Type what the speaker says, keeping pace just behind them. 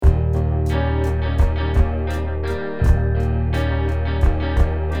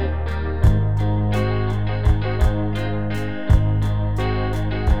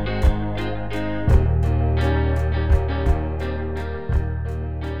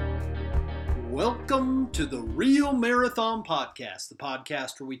Welcome to the Real Marathon Podcast, the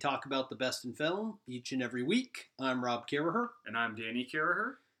podcast where we talk about the best in film each and every week. I'm Rob Carraher. And I'm Danny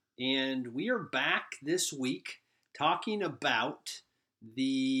Carraher. And we are back this week talking about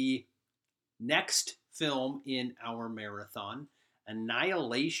the next film in our marathon,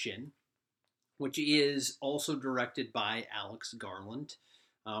 Annihilation, which is also directed by Alex Garland.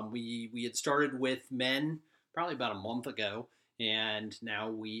 We had started with Men probably about a month ago, and now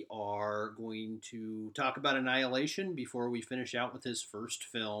we are going to talk about Annihilation before we finish out with his first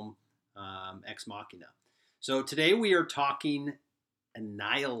film, Ex Machina. So today we are talking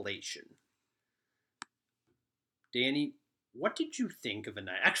Annihilation. Danny, what did you think of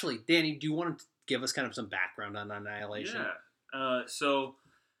Annihilation? Actually, Danny, do you want to give us kind of some background on Annihilation? Yeah. So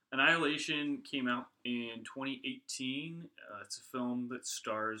Annihilation came out in 2018. It's a film that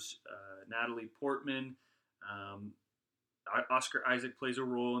stars Natalie Portman. Oscar Isaac plays a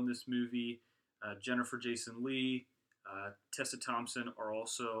role in this movie. Jennifer Jason Leigh, Tessa Thompson are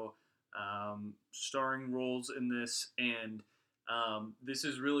also starring roles in this. And this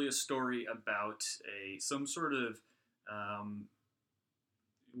is really a story about some sort of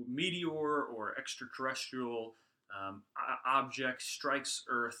meteor or extraterrestrial object strikes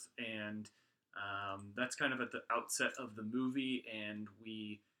Earth, and that's kind of at the outset of the movie, and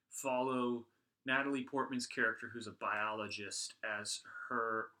we follow Natalie Portman's character, who's a biologist, as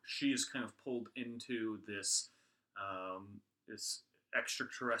she is kind of pulled into this this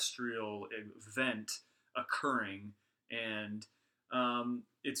extraterrestrial event occurring, and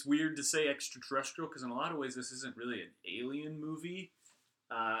it's weird to say extraterrestrial because in a lot of ways this isn't really an alien movie.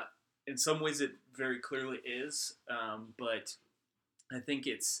 In some ways it very clearly is, but I think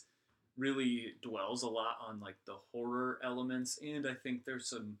it's really dwells a lot on like the horror elements, and I think there's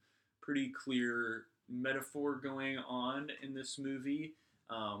some pretty clear metaphor going on in this movie.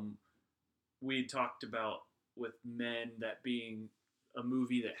 We talked about with Men that being a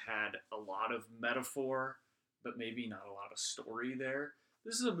movie that had a lot of metaphor, but maybe not a lot of story there.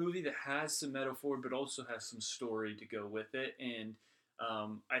 This is a movie that has some metaphor, but also has some story to go with it, and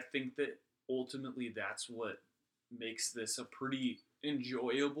I think that ultimately that's what makes this a pretty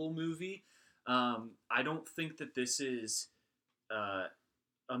enjoyable movie. I don't think that this is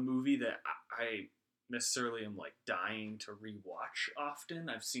a movie that I necessarily am like dying to rewatch often.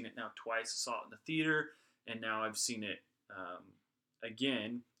 I've seen it now twice. I saw it in the theater, and now I've seen it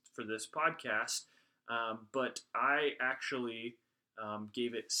again for this podcast. But I actually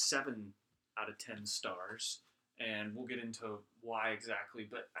gave it 7 out of 10 stars, and we'll get into why exactly.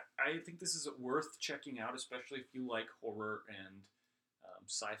 But I think this is worth checking out, especially if you like horror and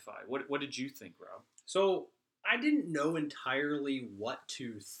sci-fi. What did you think, Rob? So I didn't know entirely what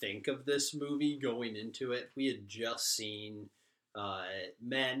to think of this movie going into it. We had just seen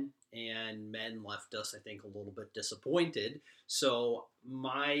Men, and Men left us, I think, a little bit disappointed. So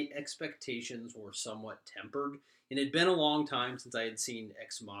my expectations were somewhat tempered. And it had been a long time since I had seen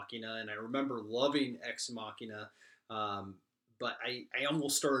Ex Machina, and I remember loving Ex Machina, but I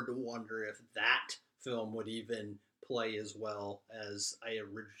almost started to wonder if that film would even play as well as I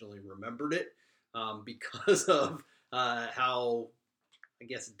originally remembered it. Because of how, I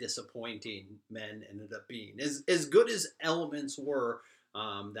guess, disappointing Men ended up being. As good as elements were,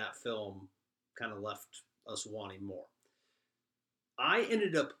 that film kind of left us wanting more. I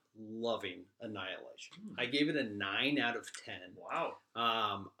ended up loving Annihilation. I gave it a 9 out of 10. Wow.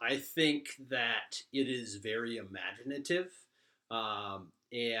 I think that it is very imaginative.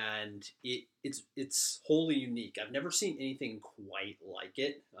 And it's wholly unique. I've never seen anything quite like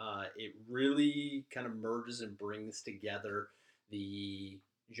it. It really kind of merges and brings together the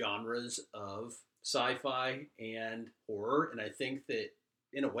genres of sci-fi and horror, and I think that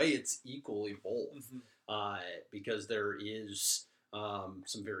in a way it's equally both, because there is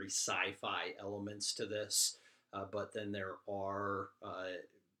some very sci-fi elements to this, but then there are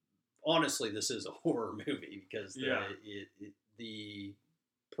honestly, this is a horror movie because the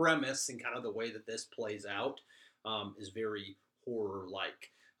premise and kind of the way that this plays out is very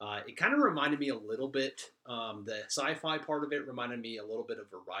horror-like. It kind of reminded me a little bit, the sci-fi part of it reminded me a little bit of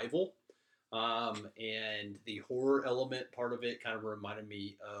Arrival, and the horror element part of it kind of reminded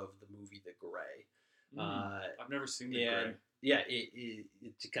me of the movie The Grey. I've never seen The Grey. Yeah,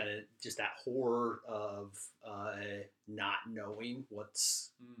 it's kind of just that horror of not knowing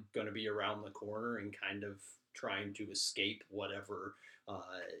what's going to be around the corner and kind of trying to escape whatever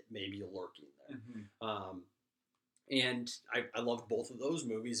may be lurking there. And I loved both of those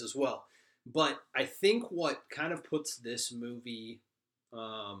movies as well. But I think what kind of puts this movie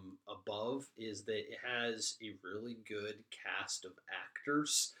above is that it has a really good cast of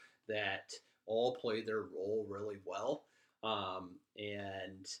actors that all play their role really well,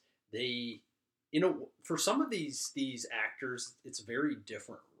 and they, for some of these actors, it's a very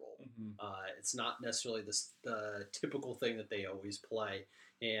different role. Mm-hmm. It's not necessarily the typical thing that they always play,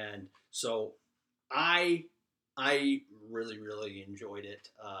 and so I really really enjoyed it,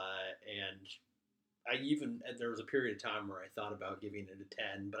 and there was a period of time where I thought about giving it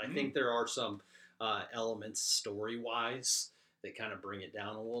a 10, but I think there are some elements story wise that kind of bring it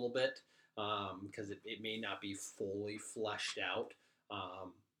down a little bit, because it may not be fully fleshed out,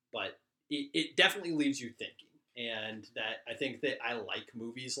 but it definitely leaves you thinking, and that I think that I like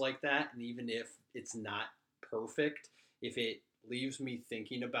movies like that, and even if it's not perfect, if it leaves me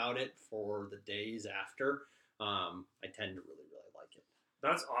thinking about it for the days after, I tend to really really like it.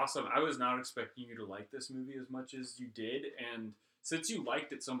 That's awesome. I was not expecting you to like this movie as much as you did. And since you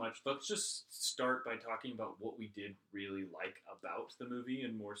liked it so much, let's just start by talking about what we did really like about the movie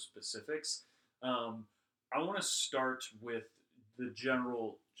in more specifics. Um, I want to start with the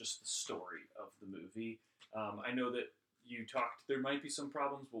general, just the story of the movie. I know that you talked, there might be some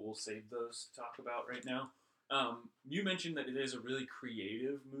problems, but we'll save those to talk about right now. You mentioned that it is a really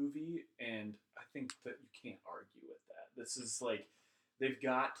creative movie, and I think that you can't argue with that. This is like, they've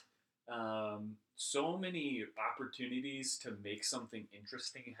got so many opportunities to make something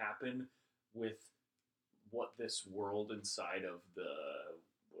interesting happen with what this world inside of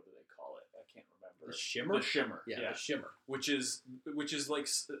what do they call it? I can't remember. The Shimmer? The Shimmer. Yeah, the Shimmer. Which is like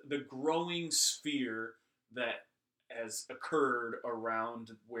the growing sphere that has occurred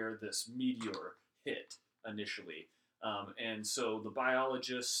around where this meteor hit initially. And so the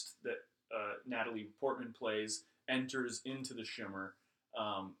biologist that Natalie Portman plays enters into the Shimmer,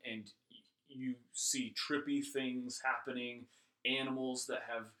 and you see trippy things happening, animals that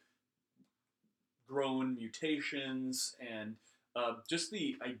have grown mutations, and just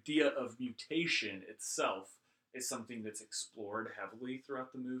the idea of mutation itself is something that's explored heavily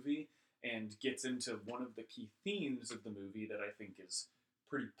throughout the movie and gets into one of the key themes of the movie that I think is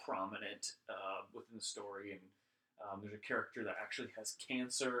pretty prominent within the story. And there's a character that actually has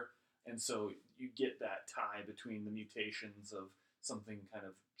cancer, and so you get that tie between the mutations of something kind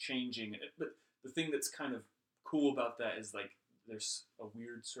of changing. But the thing that's kind of cool about that is like there's a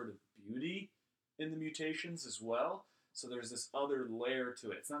weird sort of beauty in the mutations as well. So there's this other layer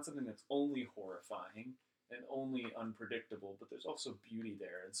to it. It's not something that's only horrifying and only unpredictable, but there's also beauty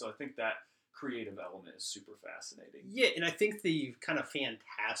there. And so I think that creative element is super fascinating. Yeah, and I think the kind of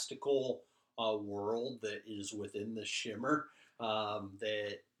fantastical world that is within the Shimmer,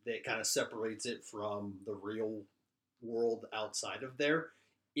 that kind of separates it from the real world outside of there,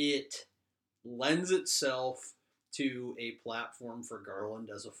 it lends itself to a platform for Garland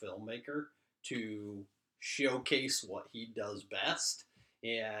as a filmmaker to showcase what he does best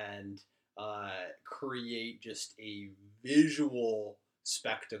and create just a visual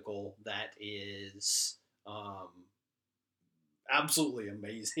spectacle that is absolutely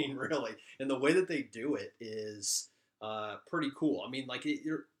amazing, really. And the way that they do it is pretty cool. I mean, like,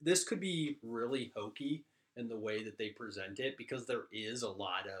 this could be really hokey in the way that they present it, because there is a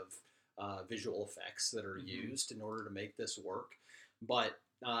lot of visual effects that are used in order to make this work. But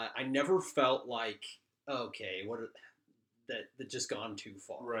I never felt like, okay, that just gone too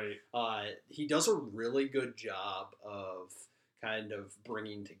far. Right. He does a really good job of kind of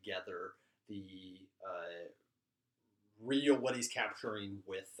bringing together the real, what he's capturing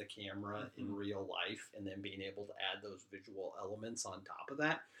with the camera in real life, and then being able to add those visual elements on top of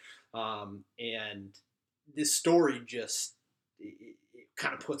that. And this story just it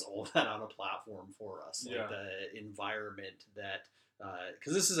kind of puts all of that on a platform for us, like the environment that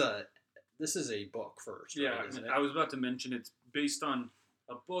because this is a book first, right, yeah, isn't it? I was about to mention it's based on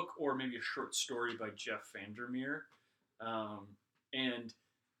a book or maybe a short story by Jeff Vandermeer, and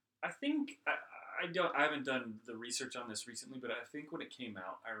I think I haven't done the research on this recently, but I think when it came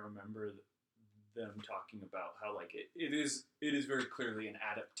out, I remember them talking about how like it is very clearly an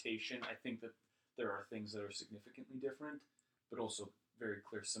adaptation. I think that there are things that are significantly different, but also very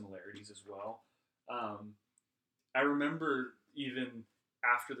clear similarities as well. I remember even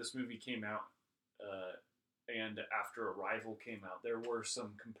after this movie came out, and after Arrival came out, there were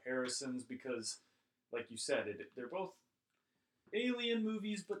some comparisons because, like you said, they're both alien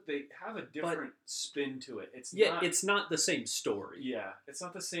movies, but they have a different spin to it. It's not the same story. Yeah, it's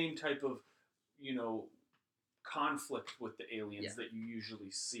not the same type of, conflict with the aliens that you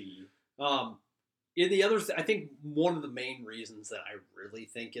usually see. In the others, I think one of the main reasons that I really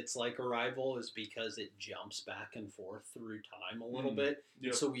think it's like Arrival is because it jumps back and forth through time a little bit.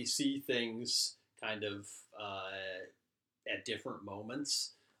 Yep. So we see things kind of at different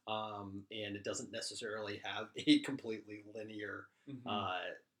moments. and it doesn't necessarily have a completely linear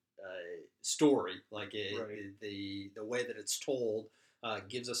story. Like the way that it's told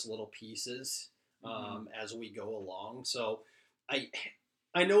gives us little pieces as we go along. So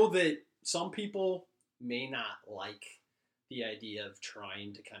I know that some people may not like the idea of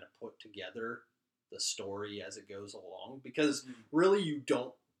trying to kind of put together the story as it goes along, because really you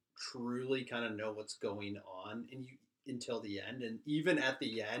don't truly kind of know what's going on until the end. And even at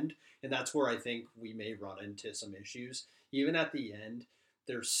the end, and that's where I think we may run into some issues, even at the end,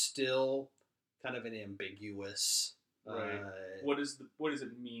 there's still kind of an ambiguous right. What does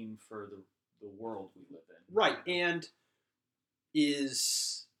it mean for the world we live in? Right. And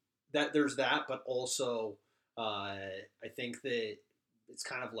is that there's that, but also I think that it's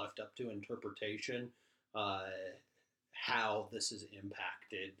kind of left up to interpretation how this has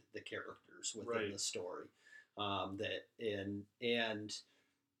impacted the characters within the story. And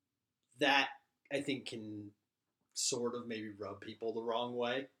that I think can sort of maybe rub people the wrong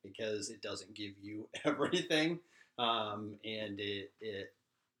way, because it doesn't give you everything, and it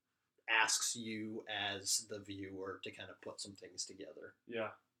asks you as the viewer to kind of put some things together. Yeah.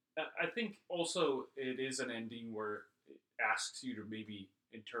 I think also it is an ending where it asks you to maybe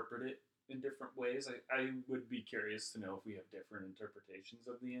interpret it in different ways. I would be curious to know if we have different interpretations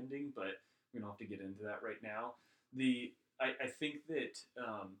of the ending, but we don't have to get into that right now. I think that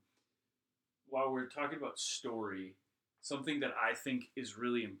while we're talking about story, something that I think is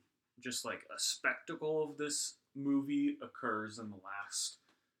really just like a spectacle of this movie occurs in the last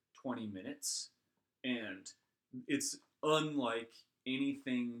 20 minutes, and it's unlike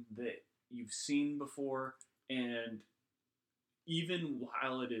anything that you've seen before. And even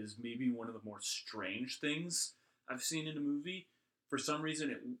while it is maybe one of the more strange things I've seen in a movie, for some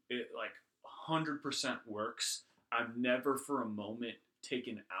reason it like 100% works. I'm never for a moment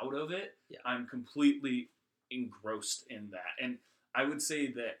taken out of it. Yeah. I'm completely engrossed in that. And I would say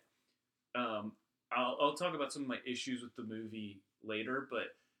that I'll talk about some of my issues with the movie later,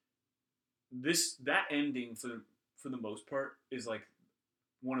 but that ending for the most part is like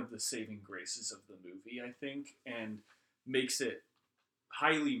one of the saving graces of the movie, I think, and makes it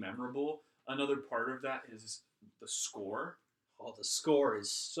highly memorable. Another part of that is the score. Oh, the score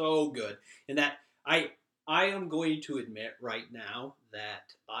is so good. And that I am going to admit right now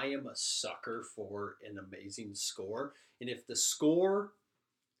that I am a sucker for an amazing score. And if the score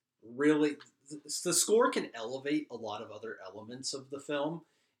can elevate a lot of other elements of the film.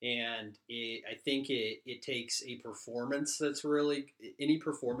 And I think it takes a performance that's any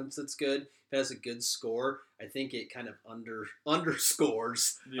performance that's good, if it has a good score, I think it kind of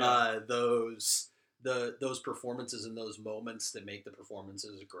underscores those performances and those moments that make the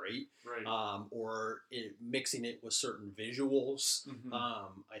performances great. Right. Or mixing it with certain visuals.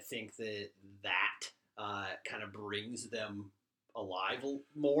 I think that kind of brings them alive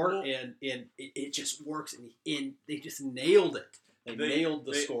more, and it just works, and they just nailed it. They nailed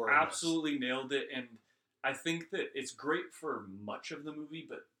the score. They absolutely nailed it, and I think that it's great for much of the movie,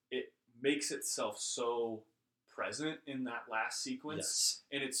 but it makes itself so present in that last sequence. Yes.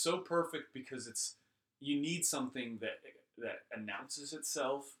 And it's so perfect because you need something that announces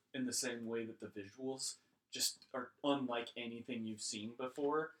itself in the same way that the visuals just are unlike anything you've seen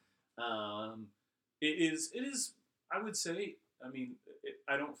before. It is, I would say, I mean,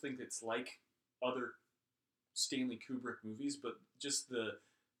 I don't think it's like other Stanley Kubrick movies, but just the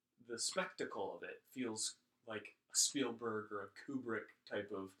spectacle of it feels like a Spielberg or a Kubrick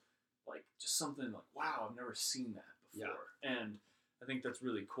type of, like, just something like, wow, I've never seen that before. Yeah. And I think that's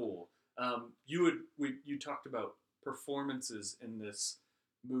really cool. You talked about performances in this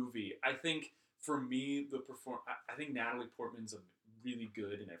movie. I think for me, I think Natalie Portman's really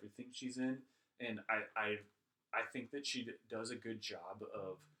good in everything she's in, and I think that she does a good job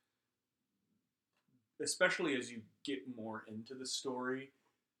of, especially as you get more into the story,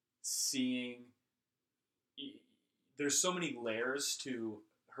 seeing there's so many layers to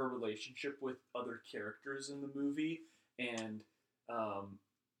her relationship with other characters in the movie, and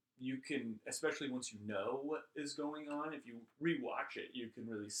you can, especially once you know what is going on, if you rewatch it, you can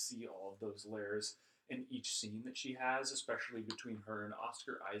really see all of those layers in each scene that she has, especially between her and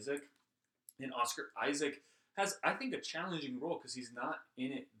Oscar Isaac. And Oscar Isaac has, I think, a challenging role because he's not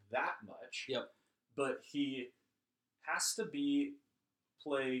in it that much. Yep. But he has to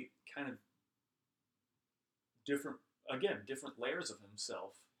play kind of different layers of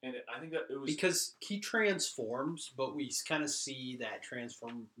himself. And I think that it was... Because he transforms, but we kind of see that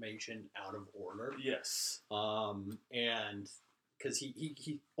transformation out of order. Yes. And because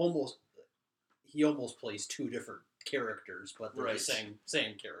he almost plays two different characters, but they're the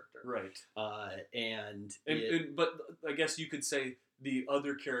same character. Right. But I guess you could say the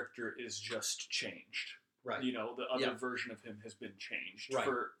other character is just changed. Right. You know, the other version of him has been changed right.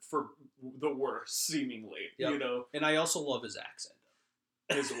 for the worse, seemingly. Yep. You know. And I also love his accent.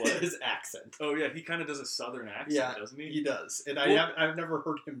 His what? His accent. Oh yeah, he kind of does a southern accent, doesn't he? He does, and I've never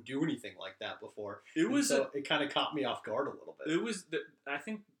heard him do anything like that before. It kind of caught me off guard a little bit. I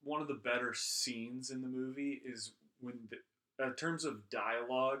think one of the better scenes in the movie is when, in terms of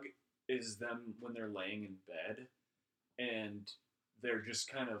dialogue, is them when they're laying in bed, and they're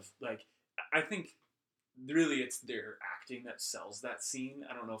just kind of like, I think really it's their acting that sells that scene.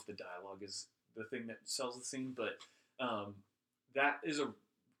 I don't know if the dialogue is the thing that sells the scene, but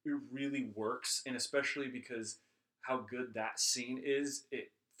it really works, and especially because how good that scene is,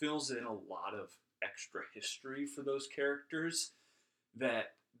 it fills in a lot of extra history for those characters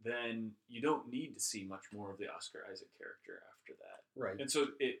that then you don't need to see much more of the Oscar Isaac character after that. Right. And so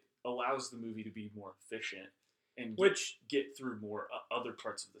it allows the movie to be more efficient and get through more other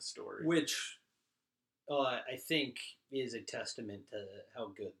parts of the story. Which I think is a testament to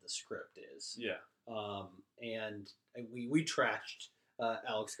how good the script is. Yeah. And we trashed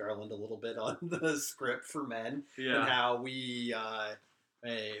Alex Garland a little bit on the script for Men, and how we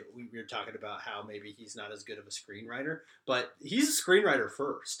were talking about how maybe he's not as good of a screenwriter, but he's a screenwriter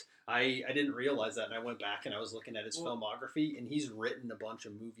first. I didn't realize that, and I went back and I was looking at his filmography, and he's written a bunch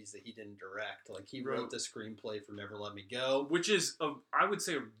of movies that he didn't direct. Like he wrote the screenplay for Never Let Me Go, which is I would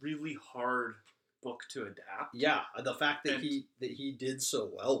say a really hard book to adapt. Yeah, the fact that he did so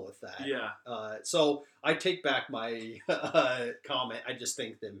well with that. Yeah. So I take back my comment. I just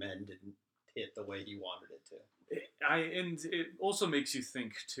think that Men didn't hit the way he wanted it to. And it also makes you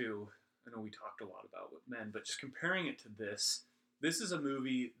think too. I know we talked a lot about with Men, but just comparing it to this is a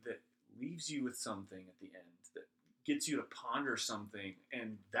movie that leaves you with something at the end that gets you to ponder something,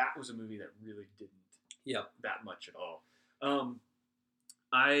 and that was a movie that really didn't. That much at all.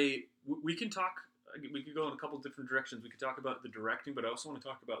 We can talk. We could go in a couple different directions. We could talk about the directing, but I also want to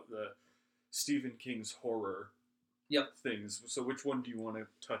talk about the Stephen King's horror things. So which one do you want to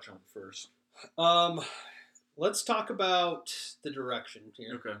touch on first? Let's talk about the direction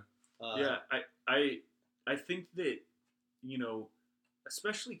here. Okay. I think that, you know,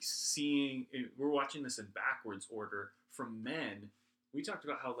 especially we're watching this in backwards order. From Men, we talked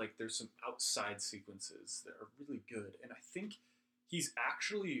about how like there's some outside sequences that are really good, and I think he's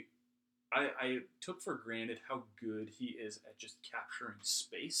actually. I took for granted how good he is at just capturing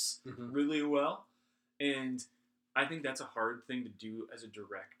space really well. And I think that's a hard thing to do as a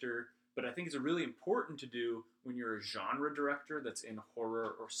director, but I think it's really important to do when you're a genre director that's in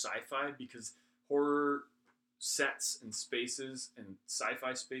horror or sci-fi, because horror sets and spaces and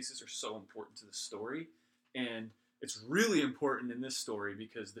sci-fi spaces are so important to the story. And it's really important in this story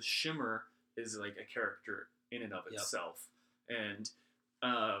because the Shimmer is like a character in and of itself. And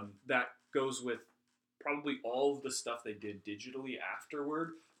that goes with probably all of the stuff they did digitally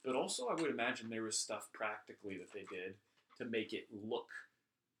afterward, but also I would imagine there was stuff practically that they did to make it look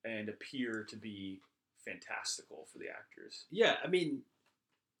and appear to be fantastical for the actors. Yeah, I mean,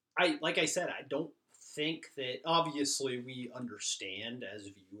 like I said, I don't think that, obviously we understand as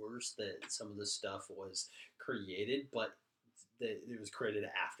viewers that some of this stuff was created, but that it was created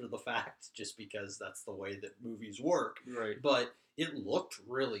after the fact just because that's the way that movies work. Right. But it looked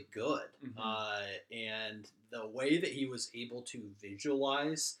really good. And the way that he was able to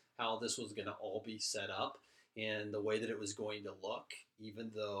visualize how this was going to all be set up and the way that it was going to look,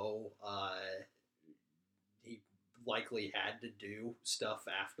 even though he likely had to do stuff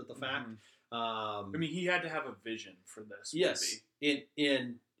after the fact. I mean, he had to have a vision for this movie.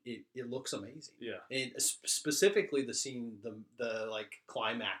 And it looks amazing. Yeah. And specifically the scene, the like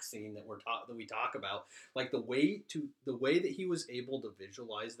climax scene that we talk about, like the way that he was able to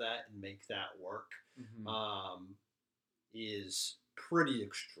visualize that and make that work, is pretty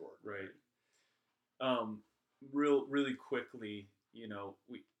extraordinary. Right. Really quickly, you know,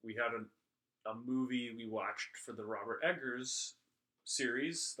 we had a movie we watched for the Robert Eggers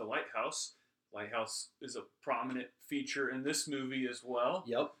series, The Lighthouse. Lighthouse is a prominent feature in this movie as well.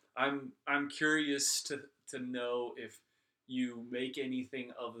 Yep. I'm curious to know if you make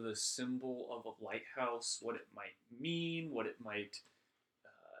anything of the symbol of a lighthouse, what it might mean, what it might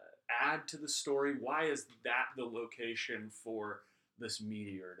add to the story. Why is that the location for this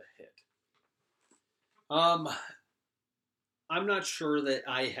meteor to hit? I'm not sure that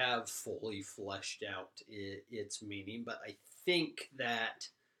I have fully fleshed out its meaning, but I think that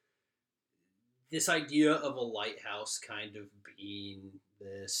this idea of a lighthouse kind of being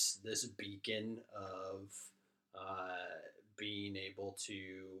this beacon of being able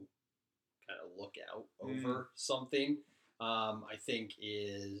to kind of look out over something, I think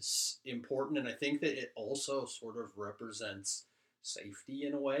is important. And I think that it also sort of represents safety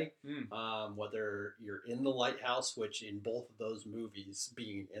in a way. Whether you're in the lighthouse, which in both of those movies,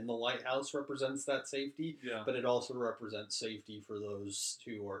 being in the lighthouse represents that safety, but it also represents safety for those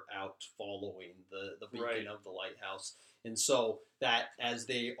who are out following the beacon of the lighthouse. And so that as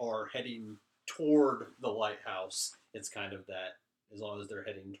they are heading toward the lighthouse, it's kind of that, as long as they're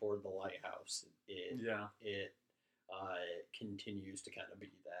heading toward the lighthouse, it continues to kind of be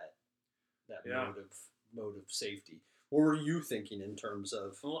that mode of safety. What were you thinking in terms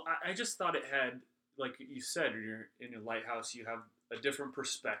of? Well, I just thought it had, like you said, you're in a lighthouse, you have a different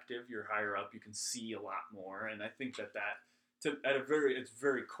perspective. You're higher up, you can see a lot more, and I think that at its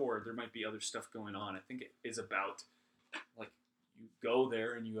very core, there might be other stuff going on. I think it is about, like, you go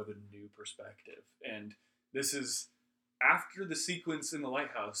there and you have a new perspective, and this is after the sequence in the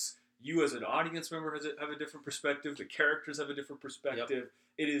lighthouse. You as an audience member have a different perspective. The characters have a different perspective. Yep.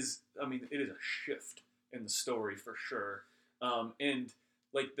 It is a shift in the story for sure. And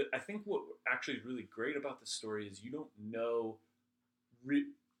like I think what actually is really great about the story is you don't know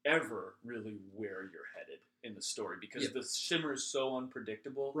ever really where you're headed in the story, because the shimmer is so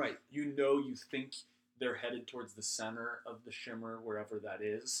unpredictable. Right. You think they're headed towards the center of the shimmer, wherever that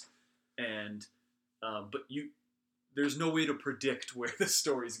is, and but there's no way to predict where the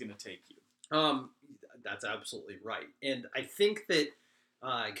story's going to take you. That's absolutely right. And I think that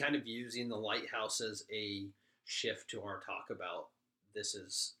kind of using the lighthouse as a shift to our talk about this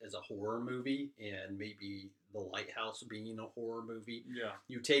as a horror movie, and maybe the lighthouse being a horror movie. Yeah.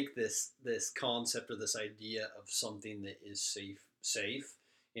 You take this concept or this idea of something that is safe,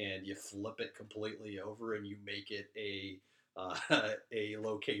 and you flip it completely over and you make it a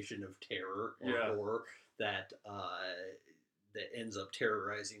location of terror or horror that ends up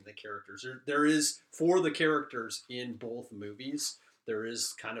terrorizing the characters. There is, for the characters in both movies, there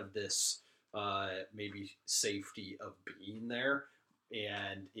is kind of this maybe safety of being there,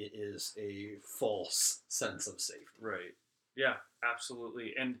 and it is a false sense of safety. Right. Yeah,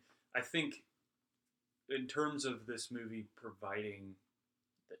 absolutely. And I think in terms of this movie providing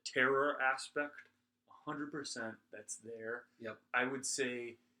the terror aspect, 100% that's there. Yep. I would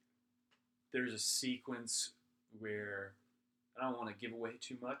say there's a sequence where, I don't want to give away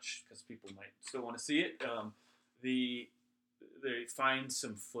too much because people might still want to see it. They find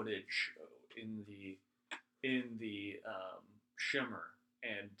some footage in the shimmer,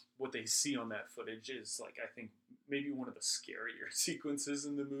 and what they see on that footage is, like, I think maybe one of the scarier sequences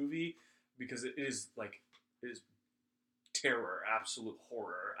in the movie, because it is terror, absolute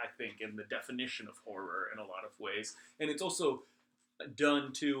horror, I think, in the definition of horror in a lot of ways. And it's also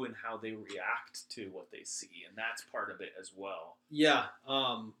done too in how they react to what they see, and that's part of it as well. Yeah,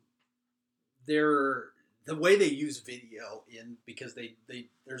 the way they use video because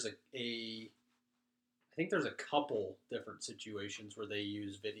there's I think there's a couple different situations where they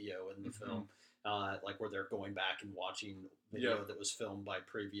use video in the film, like where they're going back and watching video that was filmed by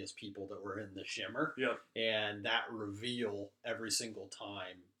previous people that were in the shimmer. And that reveal every single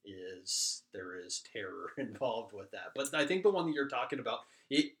time there is terror involved with that. But I think the one that you're talking about,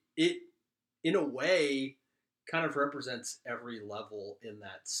 it in a way kind of represents every level in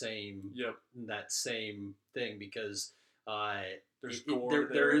that same thing, because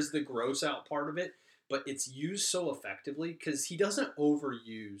there is the gross out part of it, but it's used so effectively because he doesn't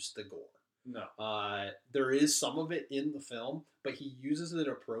overuse the gore. No. There is some of it in the film, but he uses it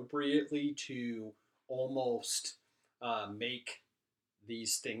appropriately to almost make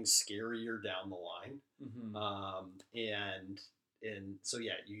these things scarier down the line. And so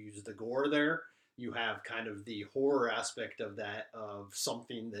you use the gore there. You have kind of the horror aspect of that, of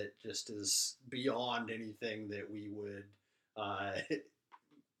something that just is beyond anything that we would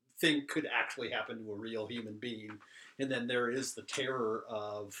think could actually happen to a real human being. And then there is the terror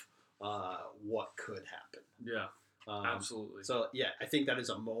of what could happen. Yeah, absolutely. So, I think that is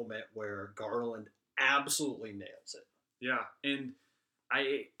a moment where Garland absolutely nails it. Yeah, and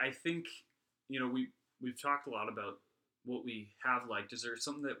I think, we've talked a lot about what we have liked. Is there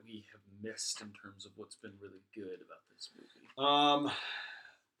something that we have missed in terms of what's been really good about this movie? I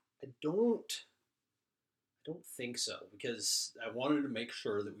don't think so, because I wanted to make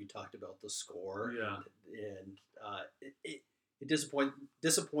sure that we talked about the score. Yeah. And it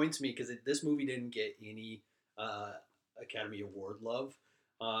disappoints me because this movie didn't get any Academy Award love.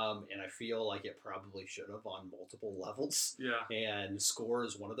 And I feel like it probably should have on multiple levels. Yeah. And score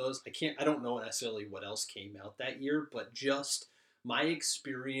is one of those. I don't know necessarily what else came out that year, but just my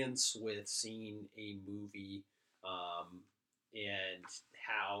experience with seeing a movie and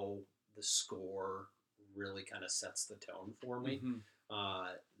how the score really kind of sets the tone for me.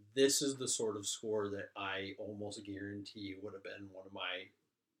 Mm-hmm. This is the sort of score that I almost guarantee would have been one of my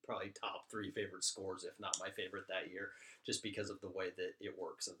probably top 3 favorite scores, if not my favorite that year, just because of the way that it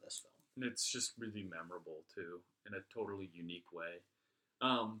works in this film. And it's just really memorable too, in a totally unique way.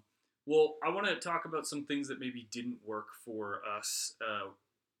 Well, I want to talk about some things that maybe didn't work for us.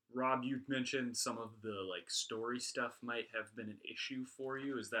 Rob, you mentioned some of the like story stuff might have been an issue for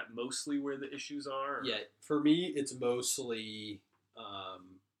you. Is that mostly where the issues are? Or? Yeah, for me, it's mostly,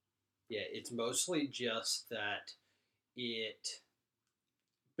 it's mostly just that it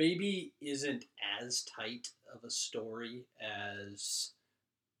maybe isn't as tight of a story as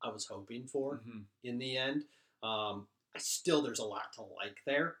I was hoping for in the end. There's a lot to like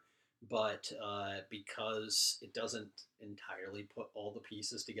there, but because it doesn't entirely put all the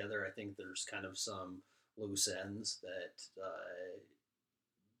pieces together, I think there's kind of some loose ends that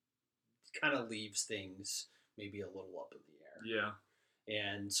kind of leaves things maybe a little up in the air. Yeah.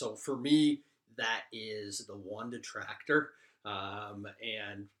 And so for me, that is the one detractor,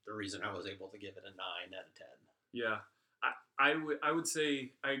 and the reason I was able to give it a 9 out of 10. Yeah. I would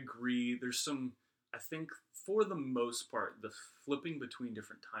say I agree. There's some, I think for the most part, the flipping between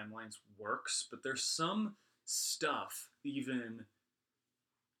different timelines works, but there's some stuff even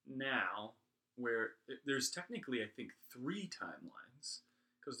now where there's technically, I think, 3 timelines,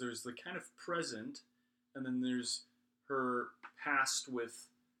 because there's the kind of present, and then there's her past with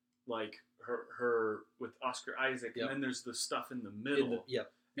like her with Oscar Isaac, Yep. and then there's the stuff in the middle.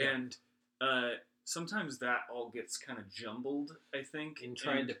 Yep. And sometimes that all gets kind of jumbled, I think. In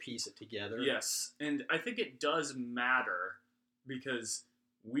trying to piece it together. Yes. And I think it does matter because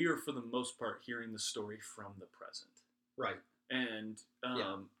we are, for the most part, hearing the story from the present. Right. And,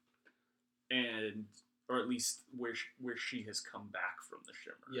 and or at least where she has come back from the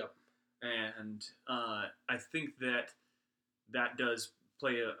shimmer. Yep. And I think that does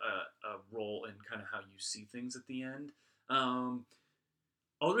play a role in kind of how you see things at the end.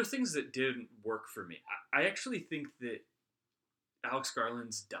 Other things that didn't work for me. I actually think that Alex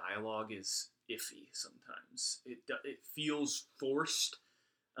Garland's dialogue is iffy sometimes. It feels forced.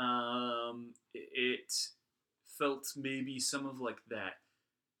 It felt maybe some of like that.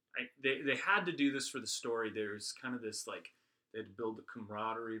 They had to do this for the story. There's kind of this like they had to build the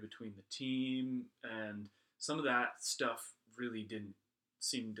camaraderie between the team, and some of that stuff really didn't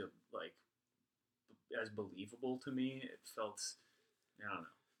seem to like as believable to me. It felt, I don't know.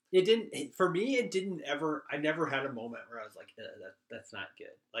 It didn't, for me, it didn't ever, I never had a moment where I was like, that's not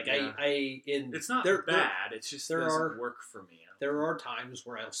good. Like Yeah. It's not bad. It's just doesn't work for me. There are times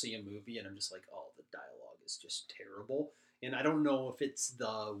where I'll see a movie and I'm just like, oh, the dialogue is just terrible. And I don't know if it's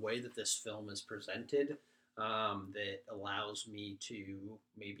the way that this film is presented that allows me to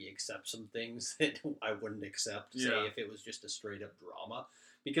maybe accept some things that I wouldn't accept, say, if it was just a straight up drama.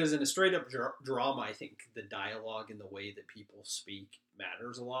 Because in a straight up drama, I think the dialogue and the way that people speak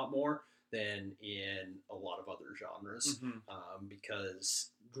matters a lot more than in a lot of other genres.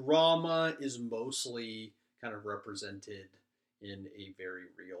 Because drama is mostly kind of represented in a very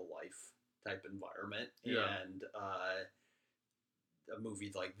real life type environment. And a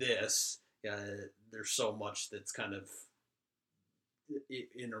movie like this, there's so much that's kind of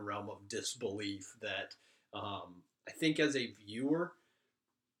in a realm of disbelief that I think as a viewer,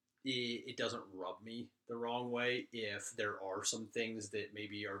 it doesn't rub me the wrong way if there are some things that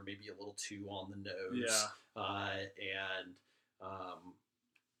maybe are a little too on the nose, and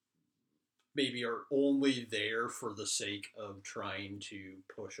maybe are only there for the sake of trying to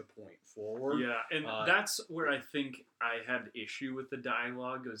push a point forward. Yeah, and that's where I think I had issue with the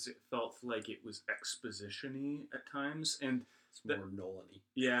dialogue, is it felt like it was exposition-y at times, and it's more Nolan-y.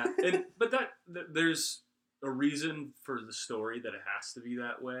 Yeah, but there's a reason for the story that it has to be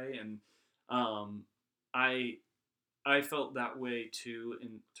that way, and I felt that way too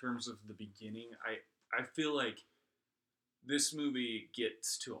in terms of the beginning. I feel like this movie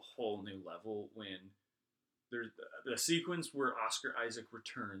gets to a whole new level when there's the sequence where Oscar Isaac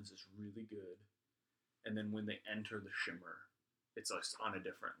returns is really good, and then when they enter the shimmer, it's like on a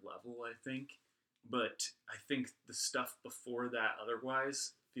different level, I think. But I think the stuff before that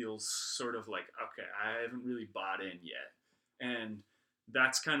otherwise feels sort of like, okay, I haven't really bought in yet. And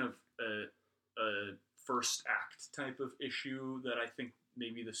that's kind of a first act type of issue that I think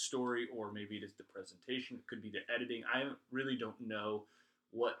maybe the story, or maybe it is the presentation, it could be the editing. I really don't know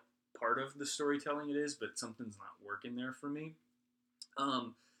what part of the storytelling it is, but something's not working there for me.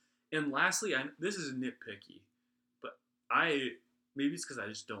 And lastly, this is nitpicky, but I maybe it's because I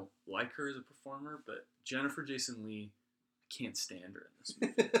just don't like her as a performer, but Jennifer Jason Leigh, I can't stand her in this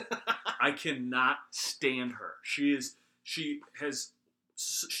movie. I cannot stand her. She's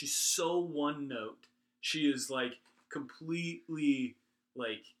so one note. She is like completely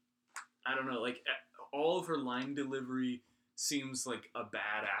like, I don't know, like all of her line delivery seems like a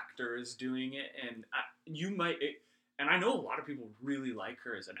bad actor is doing it, and and I know a lot of people really like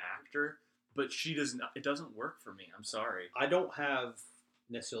her as an actor, but she doesn't. It doesn't work for me. I'm sorry. I don't have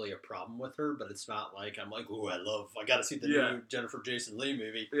necessarily a problem with her, but it's not like I'm like, ooh, I got to see the new Jennifer Jason Leigh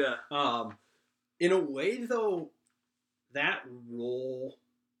movie. Yeah. In a way, though, that role,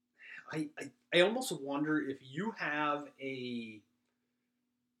 I almost wonder if you have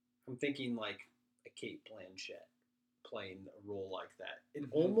I'm thinking like a Kate Blanchett playing a role like that. It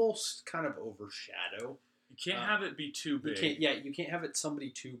almost kind of overshadow. You can't have it be too big. You can't have it somebody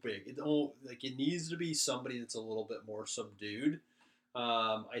too big. It needs to be somebody that's a little bit more subdued.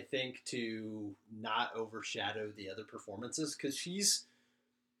 I think to not overshadow the other performances, because she's.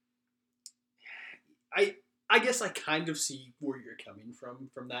 I guess I kind of see where you're coming from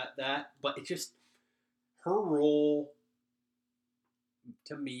that, but it just her role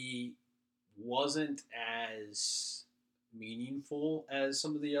to me wasn't as meaningful as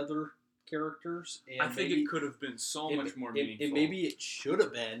some of the other characters. And I think it could have been so much more meaningful. And maybe it should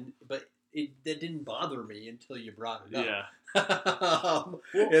have been, but that didn't bother me until you brought it up.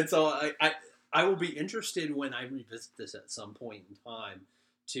 Yeah. And so I will be interested when I revisit this at some point in time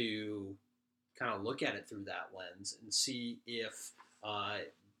to kind of look at it through that lens and see if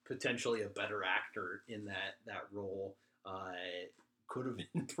potentially a better actor in that role could have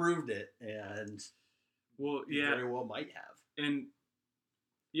improved it, and very well might have. And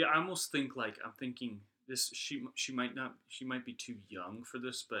yeah, I almost think like I'm thinking this. She might be too young for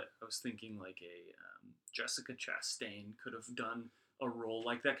this, but I was thinking like a Jessica Chastain could have done a role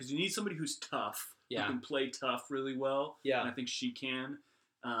like that, because you need somebody who's tough, who can play tough really well. Yeah, and I think she can.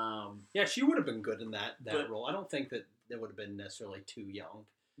 She would have been good in that role. I don't think that would have been necessarily too young.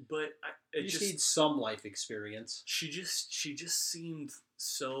 But you just need some life experience. She just seemed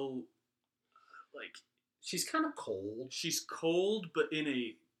so like she's kind of cold. She's cold, but in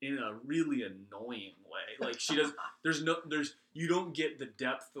a really annoying way. Like she does. You don't get the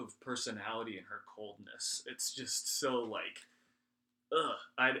depth of personality in her coldness. It's just so like.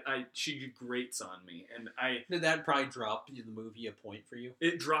 She grates on me, and did that probably drop the movie a point for you?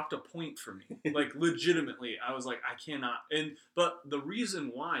 It dropped a point for me, like legitimately. I was like, I cannot. But the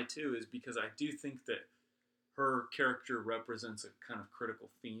reason why too is because I do think that her character represents a kind of critical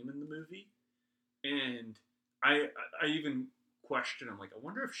theme in the movie, and I even question. I'm like, I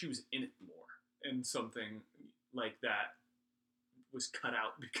wonder if she was in it more, and something like that was cut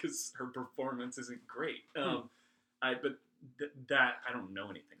out because her performance isn't great. That I don't know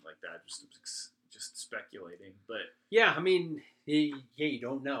anything like that. Just speculating, but yeah, I mean, you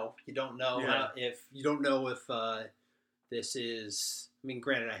don't know. You don't know if this is. I mean,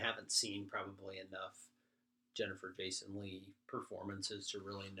 granted, I haven't seen probably enough Jennifer Jason Leigh performances to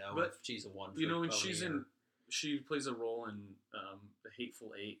really know if she's a one. You know, when she plays a role in The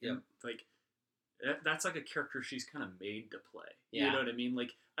Hateful Eight. Yep. And, like that's like a character she's kind of made to play. Yeah. You know what I mean?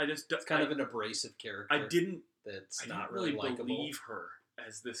 Like it's kind of an abrasive character. I didn't not really likable. Believe her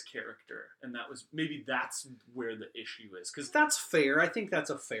as this character, and that's where the issue is, because that's fair. I think that's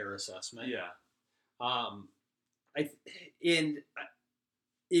a fair assessment. Yeah.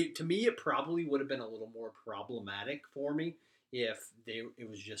 To me, it probably would have been a little more problematic for me if it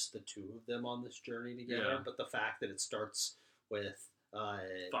was just the two of them on this journey together. Yeah. But the fact that it starts with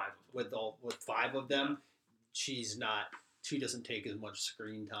five of them, she doesn't take as much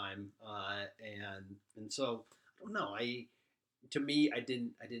screen time, and so I don't know. To me, I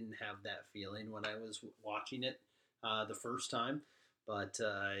didn't have that feeling when I was watching it the first time, but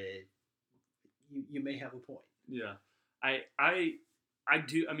you may have a point. Yeah, I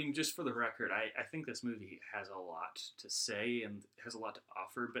do. I mean, just for the record, I think this movie has a lot to say and has a lot to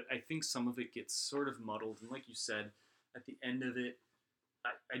offer, but I think some of it gets sort of muddled. And like you said, at the end of it,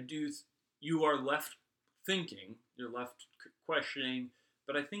 you are left thinking, you're left questioning,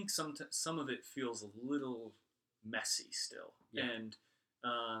 but I think some of it feels a little messy still. Yeah. And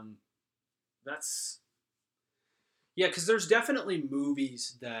that's... Yeah, because there's definitely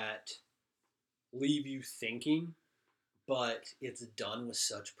movies that leave you thinking, but it's done with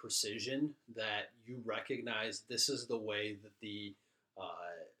such precision that you recognize this is the way that the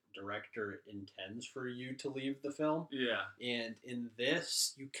director intends for you to leave the film. Yeah. And in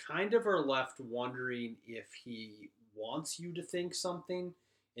this, you kind of are left wondering if he wants you to think something,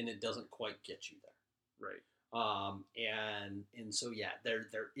 and it doesn't quite get you there. And so yeah,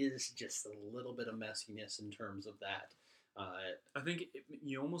 there is just a little bit of messiness in terms of that. I think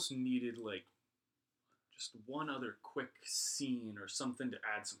you almost needed like just one other quick scene or something to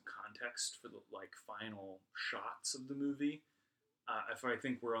add some context for the like final shots of the movie. If I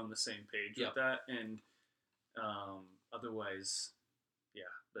think we're on the same page Yep. with that, and otherwise,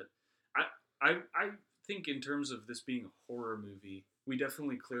 yeah. But I think in terms of this being a horror movie, we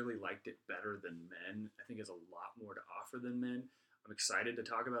definitely clearly liked it better than Men. I think it has a lot more to offer than Men. I'm excited to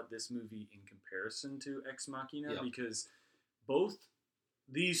talk about this movie in comparison to Ex Machina Yep. because both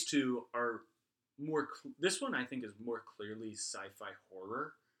these two are more. This one I think is more clearly sci-fi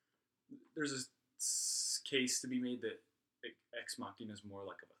horror. There's a case to be made that Ex Machina is more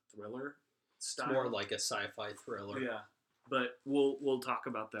like of a thriller style. It's more like a sci-fi thriller. Yeah, but we'll talk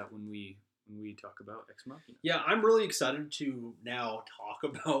about that when we talk about Ex Machina. Yeah, I'm really excited to now talk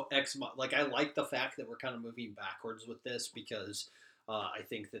about Ex Machina. Like, I like the fact that we're kind of moving backwards with this because I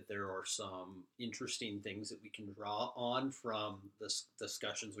think that there are some interesting things that we can draw on from the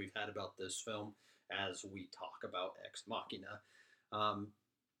discussions we've had about this film as we talk about Ex Machina.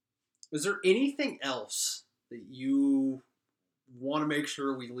 Is there anything else that you want to make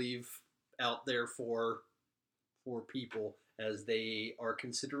sure we leave out there for people as they are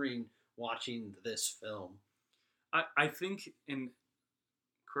considering watching this film? I think, and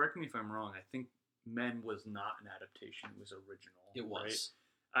correct me if I'm wrong, I think Men was not an adaptation. It was original. It was.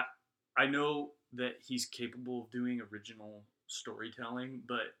 Right? I know that he's capable of doing original storytelling,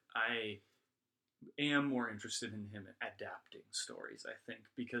 but I am more interested in him adapting stories, I think,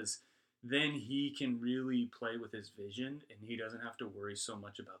 because then he can really play with his vision and he doesn't have to worry so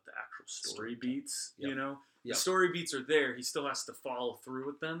much about the actual story beats. Yep. You know, Yep. The story beats are there. He still has to follow through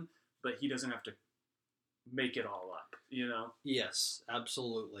with them, but he doesn't have to make it all up, you know? Yes,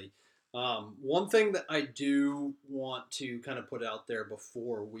 absolutely. One thing that I do want to kind of put out there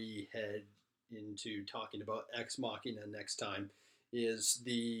before we head into talking about Ex Machina next time is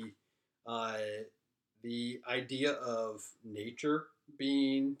the idea of nature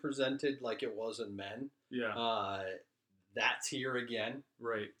being presented like it was in Men. Yeah. That's here again.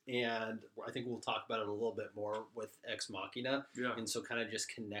 Right. And I think we'll talk about it a little bit more with Ex Machina. Yeah. And so kind of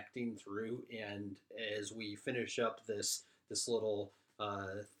just connecting through. And as we finish up this little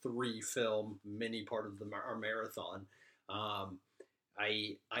 3-film mini part of our marathon,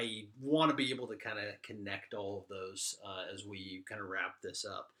 I want to be able to kind of connect all of those as we kind of wrap this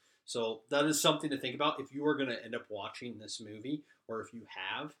up. So that is something to think about if you are going to end up watching this movie, or if you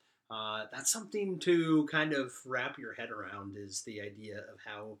have. That's something to kind of wrap your head around, is the idea of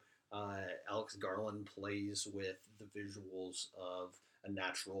how Alex Garland plays with the visuals of a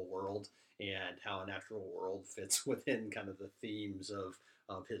natural world and how a natural world fits within kind of the themes of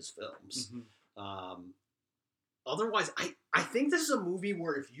his films. Mm-hmm. Otherwise, I think this is a movie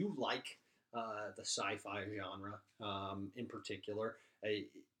where if you like the sci-fi genre in particular, I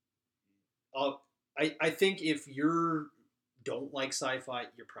think if you don't like sci-fi,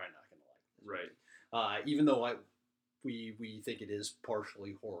 you're probably not going to like this. Right. Even though we think it is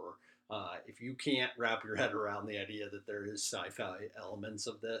partially horror. If you can't wrap your head around the idea that there is sci-fi elements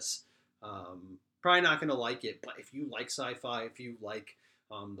of this, probably not going to like it. But if you like sci-fi, if you like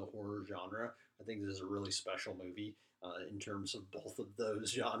the horror genre, I think this is a really special movie in terms of both of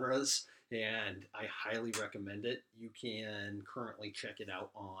those genres, and I highly recommend it. You can currently check it out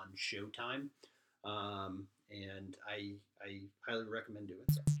on Showtime, and I highly recommend doing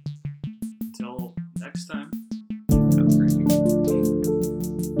so. Until next time. Have a great week.